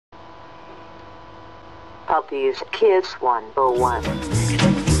Puppies Kids 101.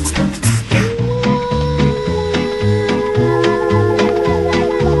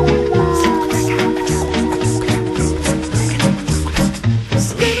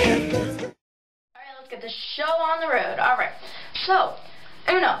 Get the show on the road. Alright, so,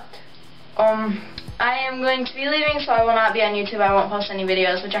 I am going to be leaving, so I will not be on YouTube. I won't post any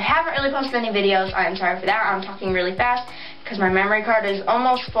videos, which I haven't really posted any videos. I'm sorry for that. I'm talking really fast because my memory card is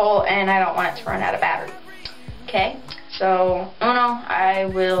almost full and I don't want it to run out of battery. Okay, so, I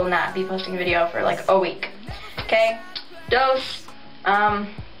will not be posting a video for like a week. Okay, Dose, I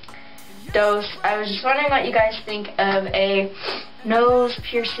was just wondering what you guys think of a nose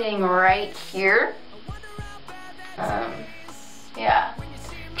piercing right here. Yeah,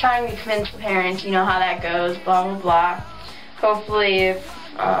 trying to convince the parents, you know how that goes, blah, blah, blah. Hopefully, if,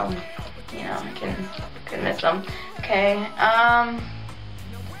 I can convince them. Okay,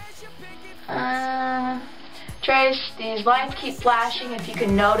 Trace, these lights keep flashing if you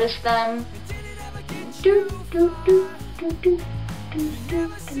can notice them.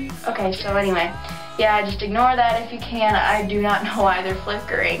 Okay, so anyway, yeah, just ignore that if you can. I do not know why they're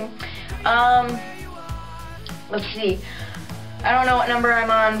flickering. Let's see. I don't know what number I'm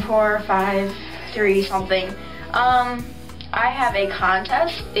on, 4, 5, 3, something. I have a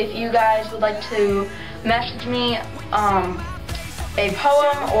contest. If you guys would like to message me a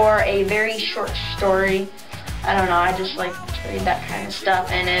poem or a very short story, I don't know, I just like to read that kind of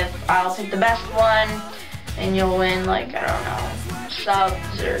stuff, and if I'll pick the best one, and you'll win, like, I don't know,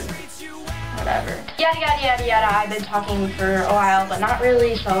 subs or whatever. Yada, yada, yada, yada. I've been talking for a while, but not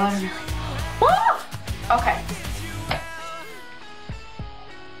really, so I don't really know. Woo! Okay.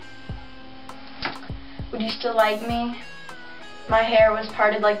 Would you still like me? My hair was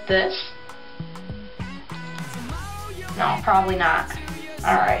parted like this? No, probably not.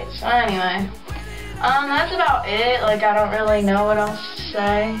 Alright, so anyway. That's about it. Like, I don't really know what else to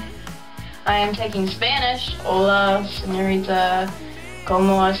say. I am taking Spanish. Hola, señorita.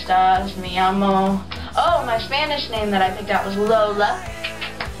 ¿Cómo estás? Me llamo. Oh, my Spanish name that I picked out was Lola.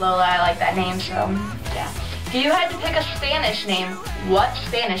 Lola, I like that name, so yeah. If you had to pick a Spanish name, what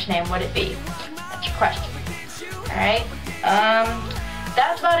Spanish name would it be? That's your question. Alright?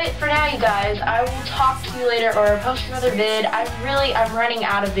 That's about it for now, you guys. I will talk to you later or post another vid. I'm running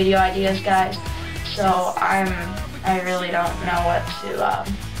out of video ideas, guys. So I really don't know what to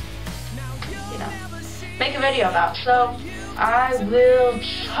make a video about. So I will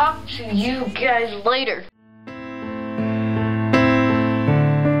talk to you guys later.